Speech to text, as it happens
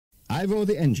Ivor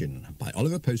the Engine by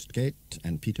Oliver Postgate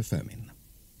and Peter Firmin.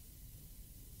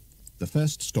 The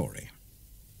first story.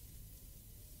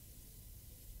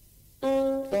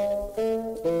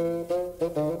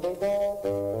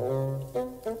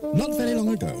 Not very long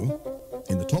ago,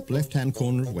 in the top left-hand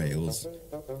corner of Wales,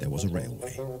 there was a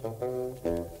railway.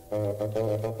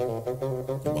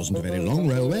 It wasn't a very long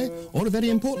railway or a very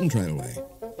important railway,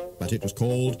 but it was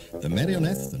called the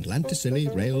Merioneth and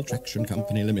Llantysilio Rail Traction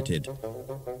Company Limited,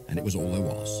 and it was all there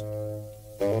was.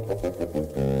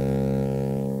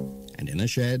 And in a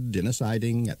shed, in a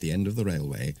siding, at the end of the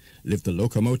railway, lived the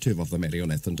locomotive of the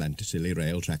Merioneth and Llantysilio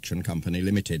Rail Traction Company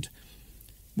Limited,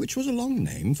 which was a long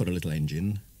name for a little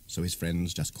engine, so his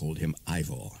friends just called him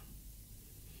Ivor.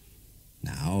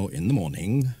 Now, in the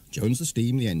morning, Jones the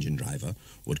Steam, the engine driver,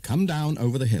 would come down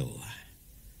over the hill.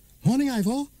 "Morning,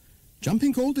 Ivor.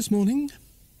 Jumping cold this morning?"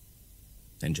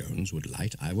 Then Jones would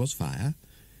light Ivor's fire,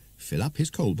 fill up his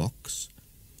coal box,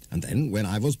 and then, when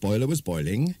Ivor's boiler was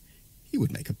boiling, he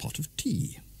would make a pot of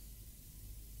tea.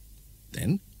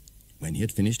 Then, when he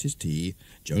had finished his tea,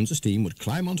 Jones the Steam would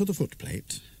climb onto the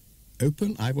footplate,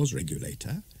 open Ivor's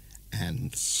regulator,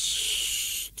 and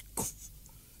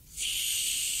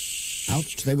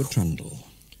out they would trundle.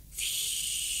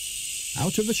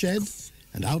 Out of the shed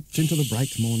and out into the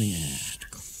bright morning air.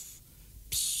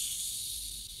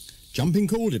 Jumping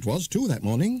cold it was, too, that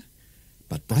morning,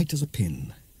 but bright as a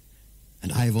pin,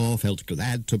 and Ivor felt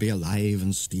glad to be alive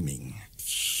and steaming.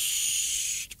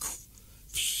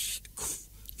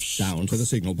 Down to the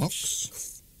signal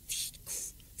box.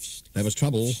 There was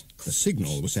trouble. The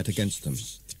signal was set against them.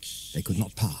 They could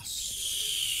not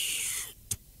pass.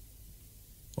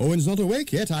 "Owen's not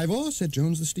awake yet, Ivor," said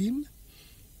Jones the Steam.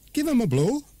 "Give him a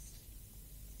blow."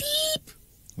 Beep!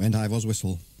 Went Ivor's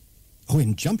whistle.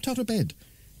 Owen jumped out of bed.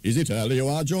 "Is it early you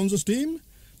are, Jones the Steam?"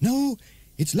 "No,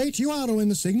 it's late you are, Owen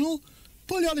the Signal.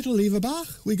 Pull your little lever back.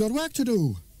 We got work to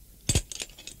do."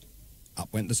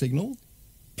 Up went the signal.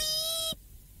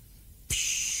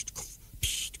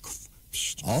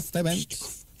 Off they went,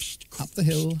 up the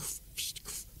hill,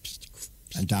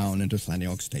 and down into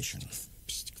Llaniog Station.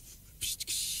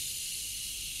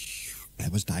 There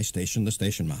was Di Station, the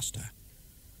station master.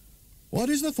 "What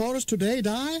is the forest today,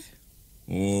 Di?"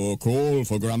 "Oh, coal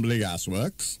for Grumbly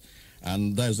Gasworks.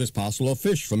 And there's this parcel of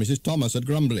fish for Mrs. Thomas at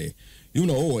Grumbly. You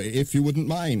know, if you wouldn't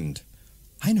mind."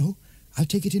 "I know. I'll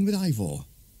take it in with Ivor."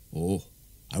 "Oh,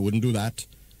 I wouldn't do that.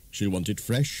 She'll want it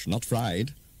fresh, not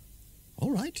fried." "All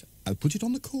right. I'll put it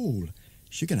on the coal.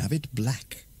 She can have it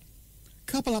black.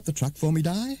 Couple up the truck for me,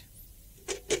 Di."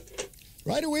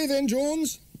 "Right away then,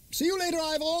 Jones. See you later,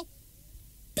 Ivor."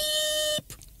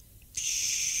 Beep!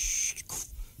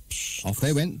 Off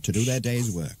they went to do their day's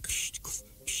work.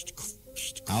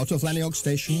 Out of Llaniog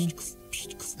Station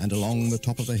and along the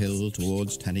top of the hill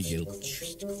towards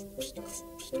Tannygilch.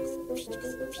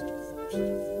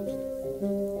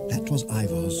 That was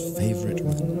Ivor's favourite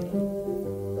run.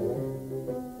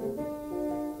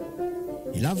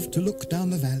 He loved to look down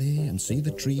the valley and see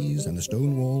the trees and the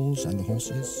stone walls and the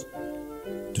horses,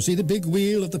 to see the big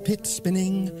wheel of the pit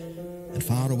spinning, and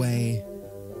far away,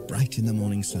 bright in the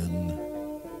morning sun,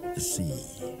 the sea.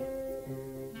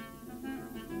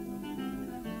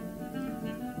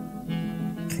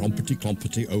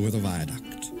 Clompety-clompety over the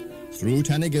viaduct, through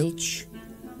Tannygilch,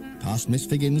 past Miss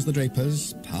Figgins the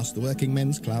draper's, past the Working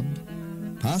Men's Club,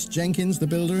 past Jenkins the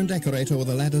builder and decorator where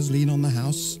the ladders lean on the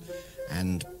house,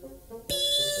 and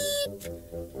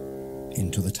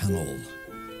into the tunnel,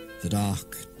 the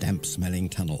dark, damp-smelling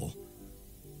tunnel,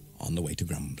 on the way to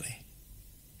Grumbly.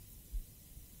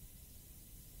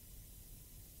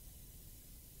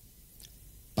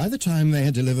 By the time they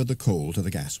had delivered the coal to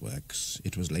the gasworks,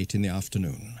 it was late in the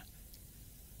afternoon.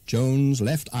 Jones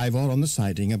left Ivor on the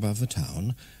siding above the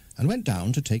town and went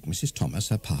down to take Mrs. Thomas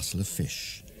her parcel of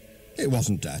fish. It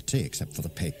wasn't dirty except for the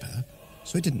paper,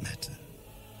 so it didn't matter.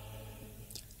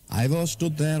 Ivor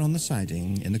stood there on the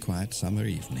siding in the quiet summer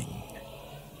evening.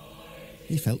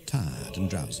 He felt tired and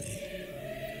drowsy.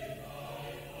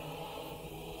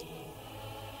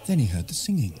 Then he heard the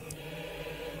singing.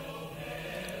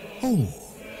 Oh,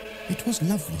 it was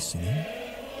lovely singing.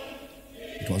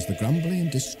 It was the Grumbly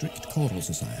and District Choral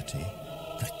Society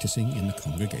practising in the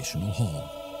Congregational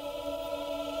Hall.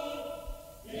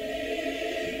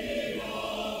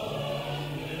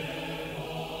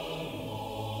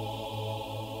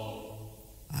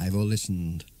 Ivor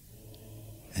listened,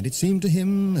 and it seemed to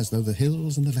him as though the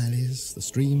hills and the valleys, the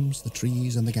streams, the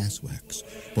trees and the gasworks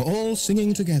were all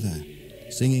singing together,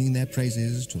 singing their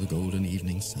praises to the golden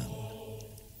evening sun.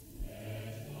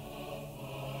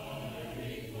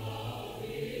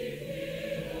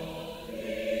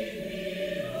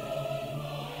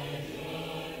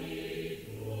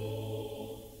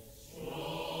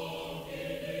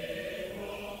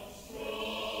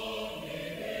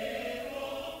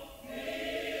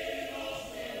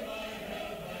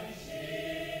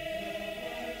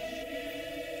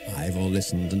 Ivor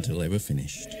listened until they were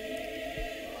finished.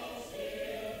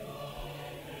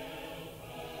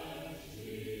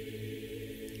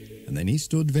 And then he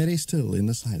stood very still in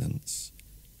the silence,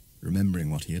 remembering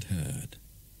what he had heard.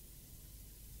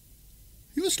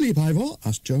 "You asleep, Ivor?"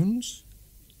 asked Jones.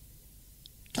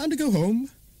 "Time to go home?"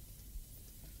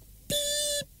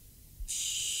 Beep.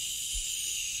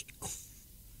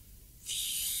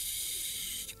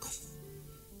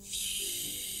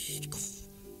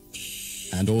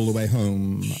 And all the way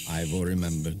home, Ivor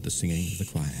remembered the singing of the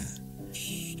choir,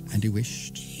 and he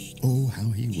wished, oh,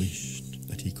 how he wished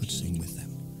that he could sing with them.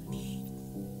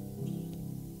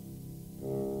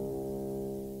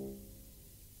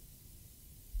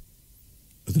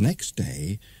 The next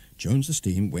day, Jones the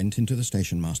Steam went into the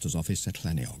station master's office at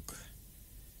Llaniog.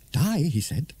 "Di," he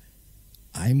said,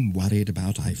 "I'm worried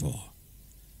about Ivor.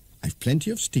 I've plenty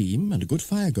of steam and a good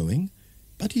fire going,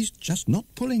 but he's just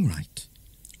not pulling right."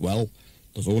 "Well,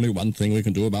 there's only one thing we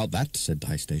can do about that," said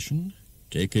Di Station.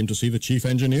 "Take him to see the chief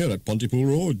engineer at Pontypool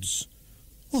Roads."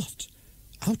 "What?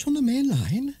 Out on the main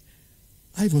line?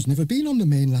 Ivor's never been on the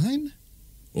main line."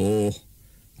 "Oh,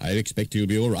 I expect he'll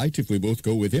be all right if we both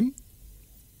go with him."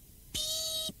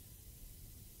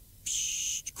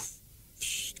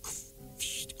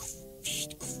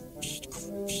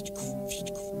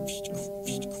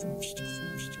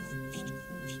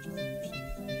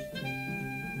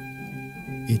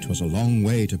 It was a long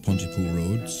way to Pontypool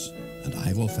Roads, and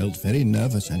Ivor felt very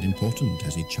nervous and important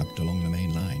as he chugged along the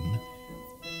main line.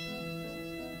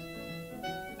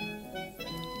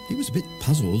 He was a bit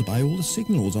puzzled by all the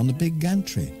signals on the big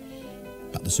gantry,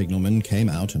 but the signalman came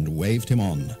out and waved him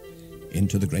on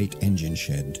into the great engine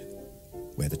shed,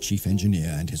 where the chief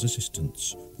engineer and his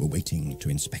assistants were waiting to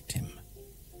inspect him.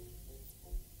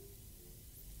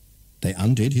 They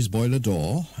undid his boiler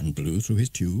door and blew through his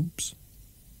tubes.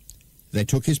 They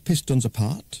took his pistons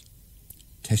apart,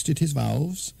 tested his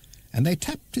valves, and they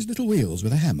tapped his little wheels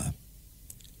with a hammer.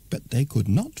 But they could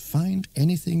not find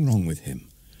anything wrong with him,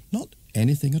 not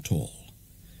anything at all.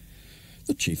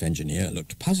 The chief engineer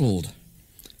looked puzzled.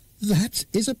 "That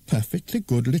is a perfectly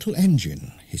good little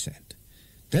engine," he said.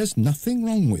 "There's nothing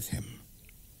wrong with him.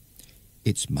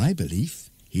 It's my belief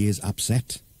he is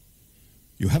upset.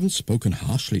 You haven't spoken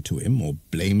harshly to him or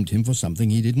blamed him for something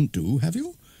he didn't do, have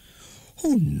you?"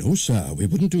 "Oh, no, sir, we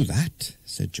wouldn't do that,"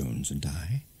 said Jones and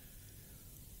Di.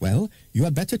 "Well, you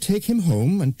had better take him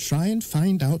home and try and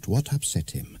find out what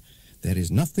upset him. There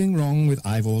is nothing wrong with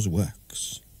Ivor's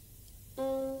works."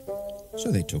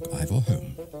 So they took Ivor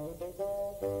home.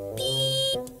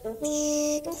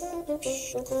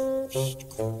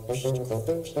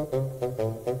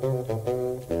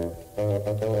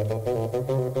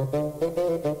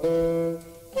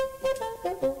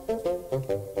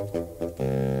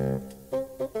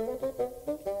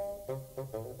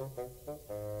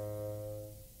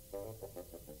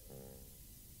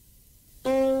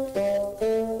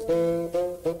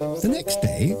 The next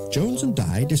day, Jones and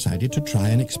Di decided to try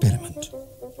an experiment.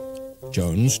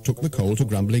 Jones took the coal to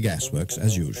Grumbly Gasworks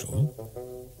as usual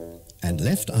and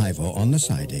left Ivor on the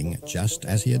siding just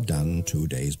as he had done 2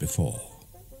 days before.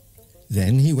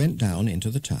 Then he went down into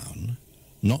the town,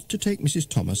 not to take Mrs.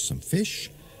 Thomas some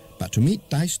fish, but to meet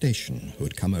Di Station, who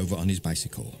had come over on his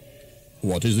bicycle.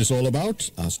 "What is this all about?"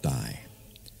 asked Di.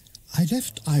 "I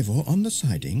left Ivor on the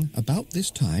siding about this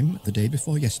time the day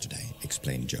before yesterday,"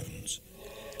 explained Jones.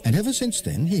 "And ever since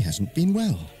then he hasn't been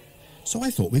well. So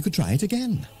I thought we could try it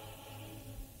again."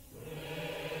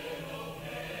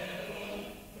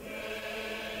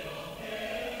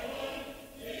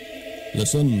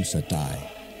 "Listen," said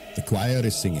Di. "The choir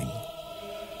is singing."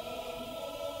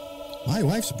 "My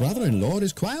wife's brother-in-law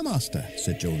is choirmaster,"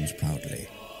 said Jones proudly.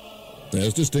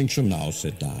 "There's distinction now,"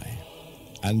 said Di.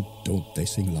 "And don't they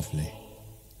sing lovely?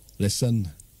 Listen."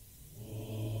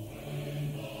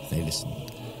 They listened.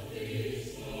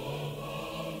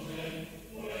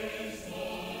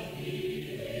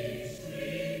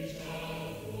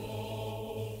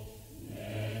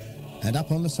 And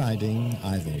up on the siding,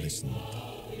 Ivor listened,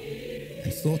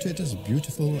 and thought it as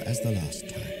beautiful as the last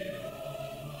time.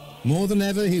 More than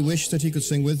ever he wished that he could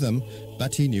sing with them,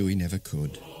 but he knew he never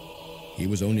could. He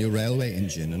was only a railway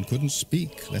engine and couldn't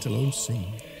speak, let alone sing.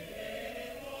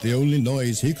 The only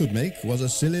noise he could make was a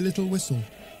silly little whistle.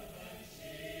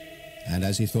 And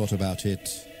as he thought about it,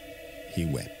 he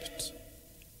wept.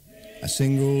 A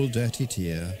single dirty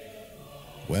tear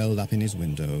welled up in his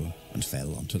window and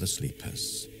fell onto the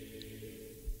sleepers.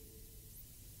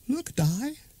 "Look,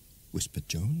 Di," whispered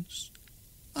Jones.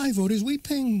 "Ivor is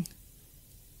weeping."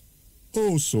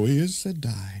 "Oh, so he is," said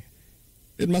Di.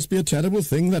 "It must be a terrible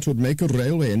thing that would make a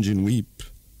railway engine weep."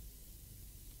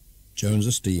 Jones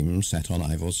Esteem sat on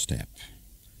Ivor's step.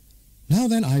 "Now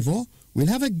then, Ivor,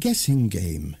 we'll have a guessing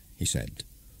game," he said.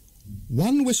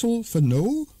 "1 whistle for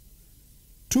no,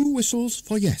 2 whistles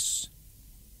for yes.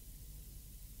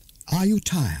 Are you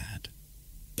tired?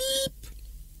 Beep.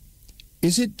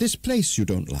 Is it this place you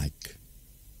don't like?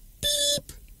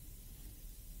 Beep.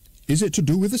 Is it to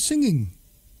do with the singing?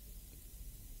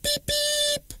 Beep,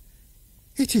 beep.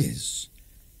 It is.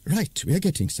 Right, we are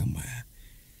getting somewhere.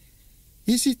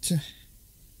 Is it...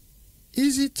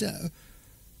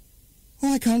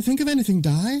 Oh, I can't think of anything,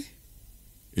 Di.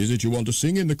 Is it you want to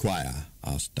sing in the choir?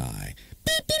 Asked Di.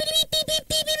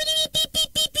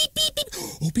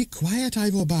 Oh, be quiet,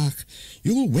 Ivor Bach.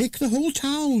 You'll wake the whole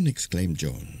town, exclaimed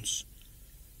Jones.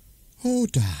 Oh,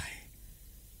 Di,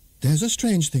 there's a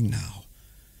strange thing now.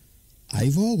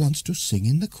 Ivor wants to sing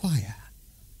in the choir.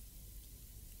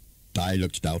 Di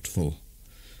looked doubtful.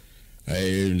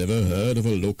 "I've never heard of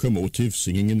a locomotive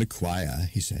singing in the choir,"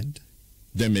 he said.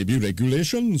 "There may be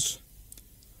regulations."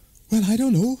 "Well, I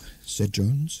don't know," said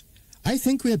Jones. "I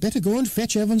think we had better go and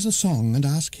fetch Evans the Song and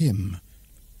ask him."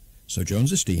 So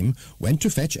Jones Esteem went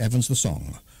to fetch Evans the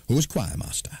Song, who was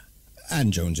choirmaster,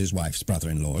 and Jones's wife's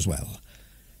brother-in-law as well.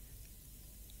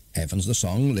 Evans the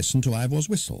Song listened to Ivor's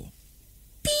whistle.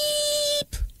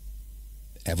 Beep!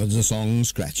 Evans the Song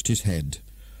scratched his head.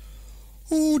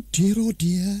 Oh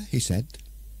dear, he said.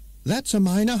 "That's a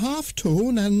minor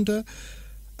half-tone and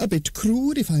a bit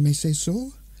crude, if I may say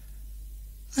so.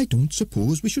 I don't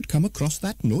suppose we should come across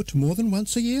that note more than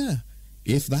once a year,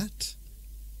 if that.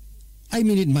 I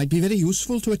mean, it might be very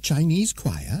useful to a Chinese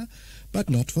choir, but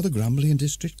not for the Grumbly and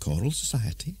District Choral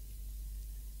Society.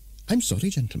 I'm sorry,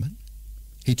 gentlemen."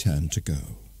 He turned to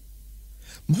go.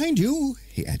 "Mind you,"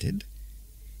 he added,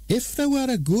 "if there were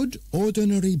a good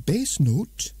ordinary bass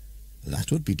note,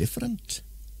 that would be different.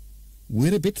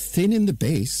 We're a bit thin in the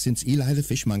bass since Eli the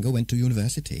fishmonger went to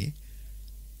university."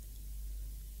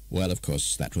 Well, of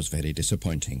course, that was very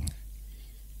disappointing.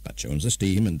 But Jones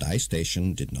Esteem and Di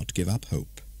Station did not give up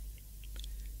hope.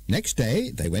 Next day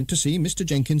they went to see Mr.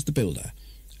 Jenkins the builder,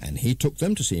 and he took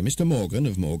them to see Mr. Morgan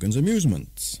of Morgan's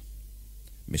Amusements.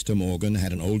 Mr. Morgan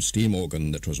had an old steam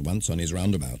organ that was once on his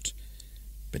roundabout,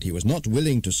 but he was not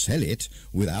willing to sell it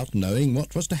without knowing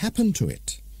what was to happen to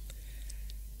it.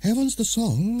 "Evans the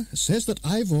Song says that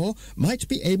Ivor might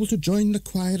be able to join the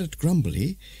choir at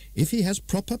Grumbly if he has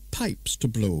proper pipes to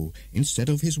blow instead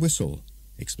of his whistle,"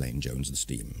 explained Jones the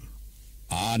Steam.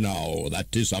 "Ah, no,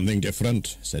 that is something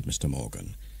different," said Mr.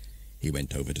 Morgan. He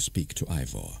went over to speak to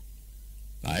Ivor.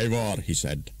 "Ivor," he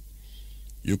said,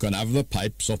 "you can have the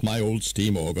pipes of my old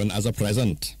steam organ as a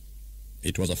present.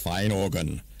 It was a fine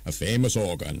organ, a famous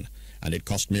organ, and it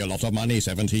cost me a lot of money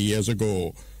 70 years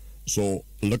ago. So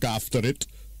look after it,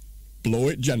 blow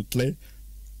it gently,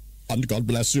 and God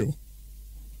bless you."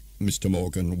 Mr.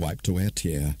 Morgan wiped away a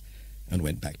tear and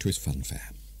went back to his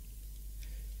funfair.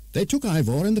 They took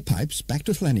Ivor and the pipes back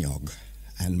to Llanniog,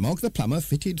 and Mog the plumber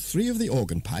fitted 3 of the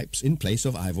organ pipes in place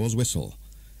of Ivor's whistle.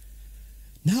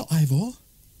 "Now, Ivor,"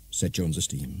 said Jones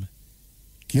Esteem,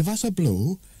 "give us a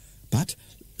blow, but,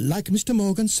 like Mr.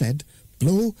 Morgan said,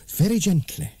 blow very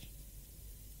gently."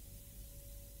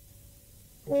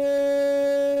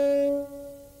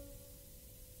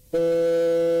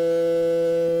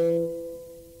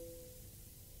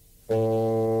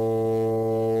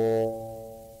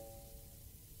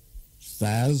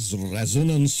 "There's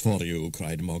resonance for you,"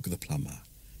 cried Mog the plumber.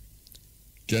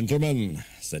 "Gentlemen,"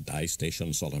 said Di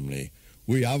Station solemnly,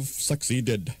 "we have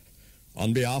succeeded.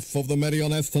 On behalf of the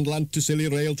Merioneth and Lanticilly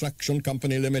Rail Traction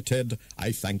Company Limited,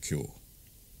 I thank you."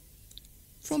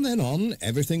 From then on,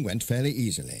 everything went fairly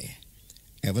easily.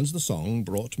 Evans the Song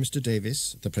brought Mr.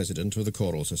 Davis, the president of the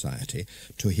Choral Society,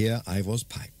 to hear Ivor's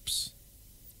pipes.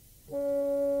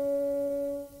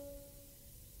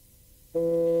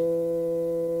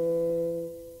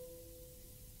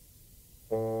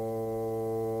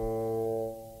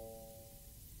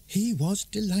 He was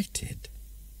delighted.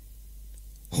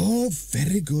 "Oh,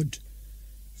 very good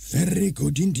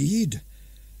indeed.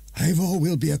 Ivor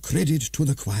will be a credit to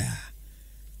the choir.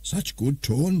 Such good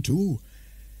tone, too.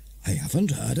 I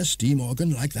haven't heard a steam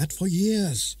organ like that for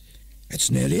years.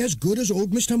 It's nearly as good as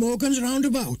old Mr. Morgan's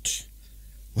roundabout."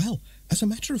 "Well, as a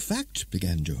matter of fact,"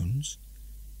 began Jones.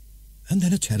 And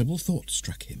then a terrible thought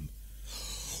struck him.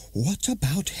 What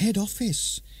about head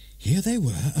office? Here they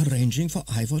were arranging for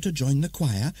Ivor to join the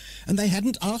choir, and they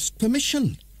hadn't asked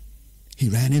permission. He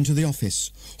ran into the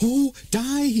office. "Oh,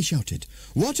 Di," he shouted,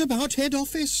 "what about head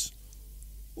office?"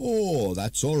 "Oh,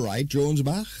 that's all right,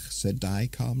 Jonesbach," said Di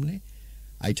calmly.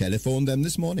 "I telephoned them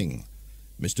this morning.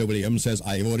 Mr. Williams says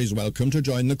Ivor is welcome to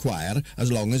join the choir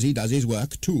as long as he does his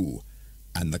work too.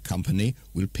 and the company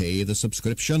will pay the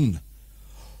subscription."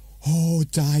 "Oh,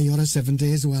 Di, you're a 7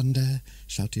 days wonder,"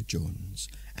 shouted Jones,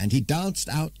 and he danced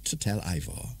out to tell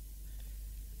Ivor.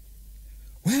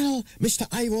 "Well, Mr.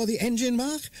 Ivor the Engine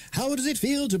Mark, how does it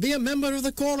feel to be a member of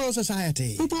the Choral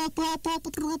Society?"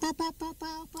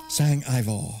 sang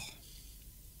Ivor.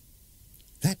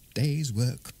 That day's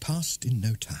work passed in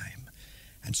no time,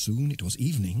 and soon it was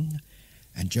evening,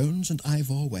 and Jones and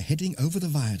Ivor were heading over the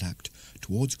viaduct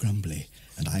towards Grumbly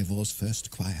and Ivor's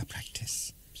first choir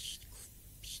practice.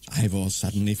 Ivor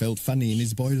suddenly felt funny in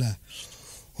his boiler.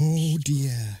 Oh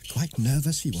dear, quite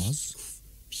nervous he was.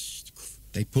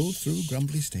 They pulled through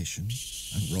Grumbly Station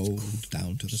and rolled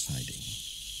down to the siding.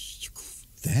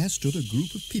 There stood a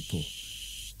group of people,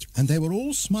 and they were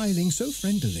all smiling so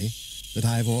friendlily that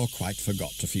Ivor quite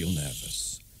forgot to feel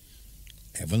nervous.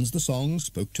 Evans the Song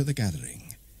spoke to the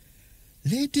gathering.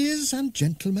 "Ladies and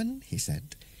gentlemen," he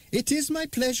said, "it is my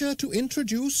pleasure to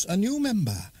introduce a new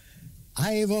member,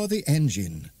 Ivor the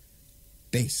Engine,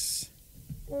 bass."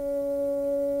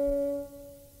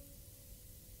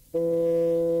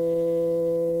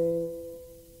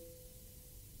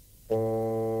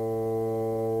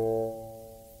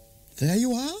 There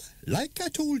you are, like I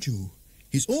told you.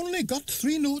 He's only got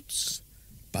 3 notes,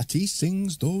 but he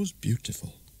sings those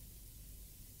beautiful.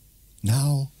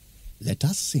 Now, let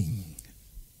us sing.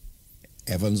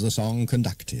 Evans the Song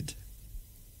conducted.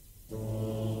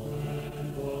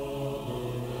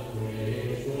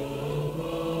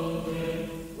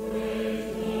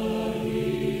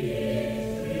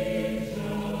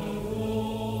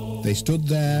 They stood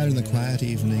there in the quiet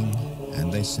evening,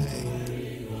 and they sang.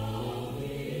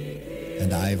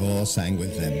 And Ivor sang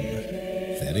with them,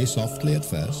 very softly at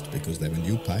first, because they were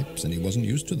new pipes and he wasn't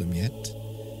used to them yet.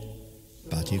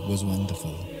 But it was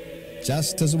wonderful,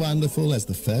 just as wonderful as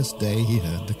the first day he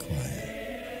heard the choir.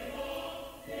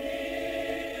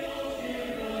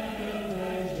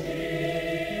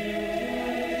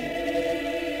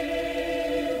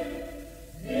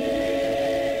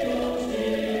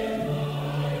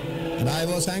 And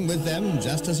Ivor sang with them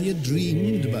just as he had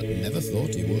dreamed, but never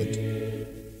thought he would.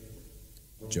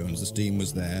 Jones the Steam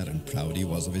was there, and proud he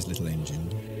was of his little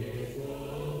engine.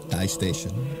 Dye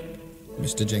Station,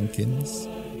 Mr. Jenkins,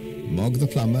 Mog the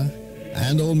plumber,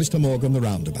 and old Mr. Morgan the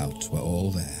roundabout were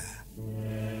all there.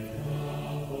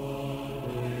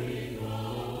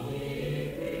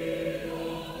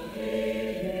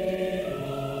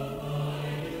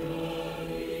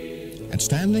 And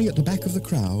standing at the back of the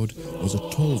crowd was a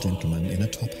tall gentleman in a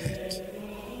top hat,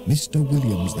 Mr.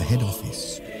 Williams, the head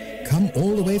office, come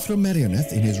all the way from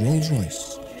Merioneth in his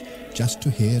Rolls-Royce, just to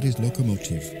hear his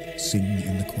locomotive sing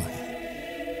in the choir.